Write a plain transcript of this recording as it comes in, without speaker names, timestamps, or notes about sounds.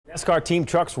NASCAR team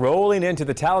trucks rolling into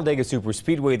the Talladega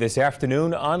Superspeedway this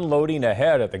afternoon, unloading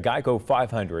ahead of the Geico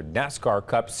 500 NASCAR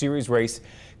Cup Series race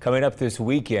coming up this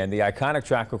weekend. The iconic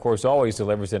track, of course, always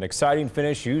delivers an exciting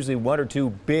finish, usually one or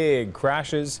two big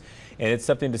crashes, and it's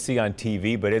something to see on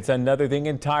TV, but it's another thing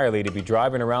entirely to be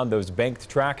driving around those banked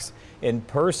tracks in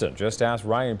person. Just ask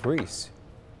Ryan Preece.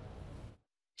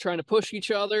 Trying to push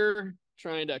each other,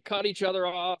 trying to cut each other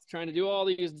off, trying to do all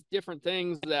these different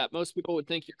things that most people would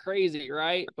think you're crazy,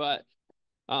 right? But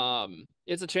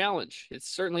it's a challenge. It's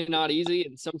certainly not easy,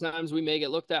 and sometimes we make it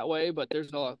look that way, but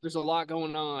there's a lot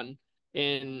going on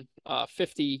in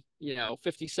 50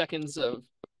 seconds of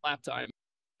lap time.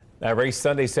 That race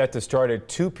Sunday set to start at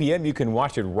 2 p.m. You can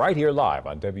watch it right here live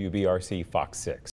on WBRC Fox 6.